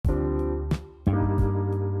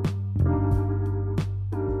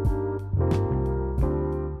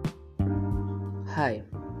Hi,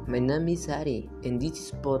 my name is Ari. In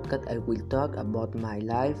this podcast I will talk about my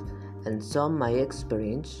life and some my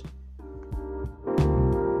experience.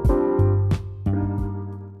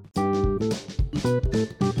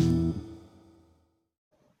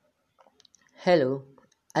 Hello,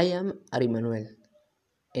 I am Ari Manuel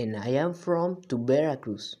and I am from to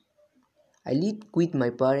Veracruz. I live with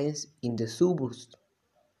my parents in the suburbs.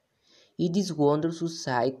 It is wonderful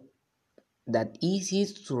sight that is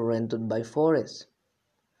surrounded by forests.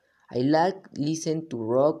 I like listen to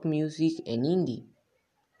rock music and indie.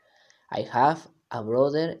 I have a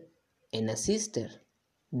brother and a sister.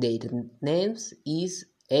 Their names is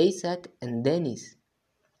Isaac and Dennis.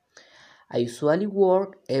 I usually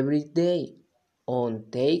work every day on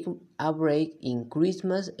take a break in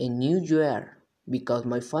Christmas and New Year because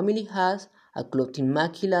my family has a clothing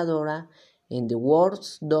maquiladora and the work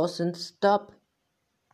doesn't stop.